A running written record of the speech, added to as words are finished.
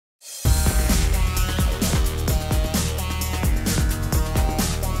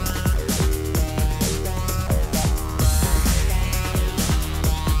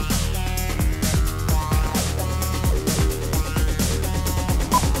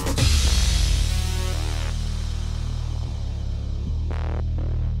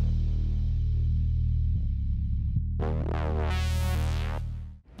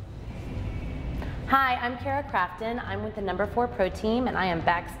I'm Kara Crafton. I'm with the No. 4 Pro Team, and I am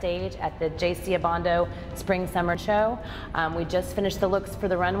backstage at the JC Obando Spring Summer Show. We just finished the looks for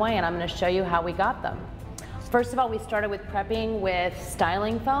the runway, and I'm going to show you how we got them. First of all, we started with prepping with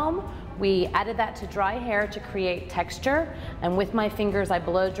styling foam. We added that to dry hair to create texture, and with my fingers I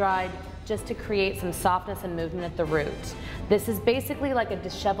blow dried just to create some softness and movement at the root. This is basically like a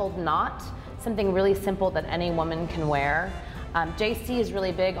disheveled knot, something really simple that any woman can wear. JC is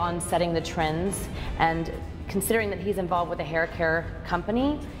really big on setting the trends, and considering that he's involved with a hair care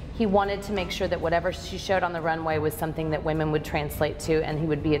company, he wanted to make sure that whatever she showed on the runway was something that women would translate to, and he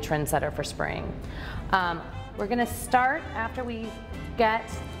would be a trendsetter for spring. We're gonna start after we get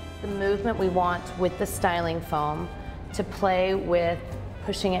the movement we want with the styling foam to play with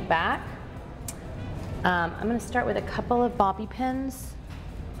pushing it back. I'm gonna start with a couple of bobby pins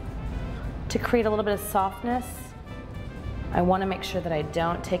to create a little bit of softness. I want to make sure that I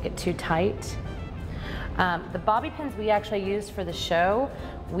don't take it too tight. The bobby pins we actually used for the show,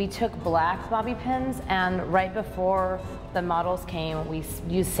 we took black bobby pins, and right before the models came, we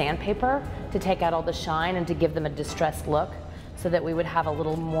used sandpaper to take out all the shine and to give them a distressed look so that we would have a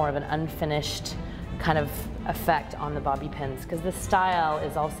little more of an unfinished kind of effect on the bobby pins, because the style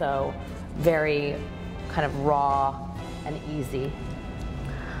is also very kind of raw and easy.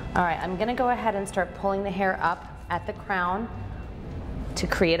 All right, I'm gonna go ahead and start pulling the hair up at the crown to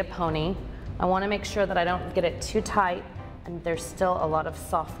create a pony. I want to make sure that I don't get it too tight and there's still a lot of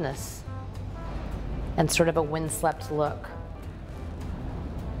softness and sort of a windswept look.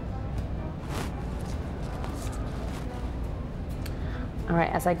 All right,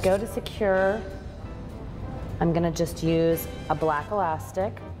 as I go to secure, I'm going to just use a black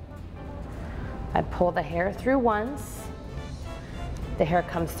elastic. I pull the hair through once, the hair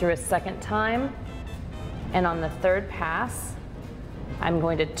comes through a second time, and on the third pass, I'm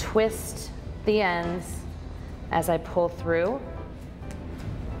going to twist the ends as I pull through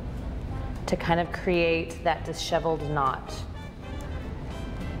to kind of create that disheveled knot.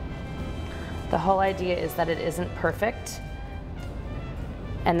 The whole idea is that it isn't perfect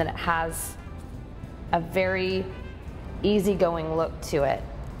and that it has a very easygoing look to it.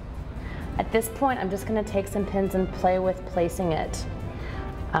 At this point, I'm just going to take some pins and play with placing it.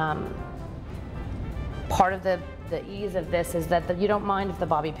 Part of the ease of this is that you don't mind if the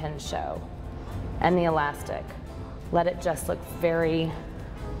bobby pins show and the elastic. Let it just look very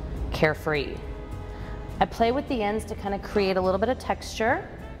carefree. I play with the ends to kind of create a little bit of texture,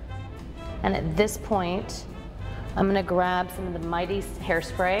 and at this point I'm going to grab some of the Mighty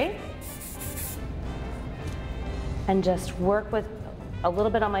hairspray and just work with a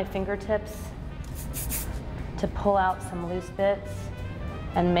little bit on my fingertips to pull out some loose bits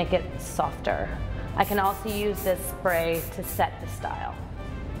and make it softer. I can also use this spray to set the style.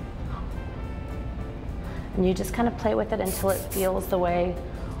 And you just kind of play with it until it feels the way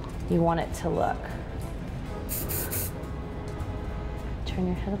you want it to look. Turn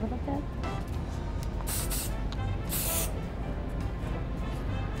your head a little bit.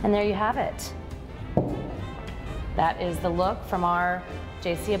 And there you have it. That is the look from our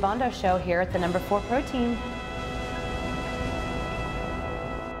JC Obando show here at the No. 4 Pro Team.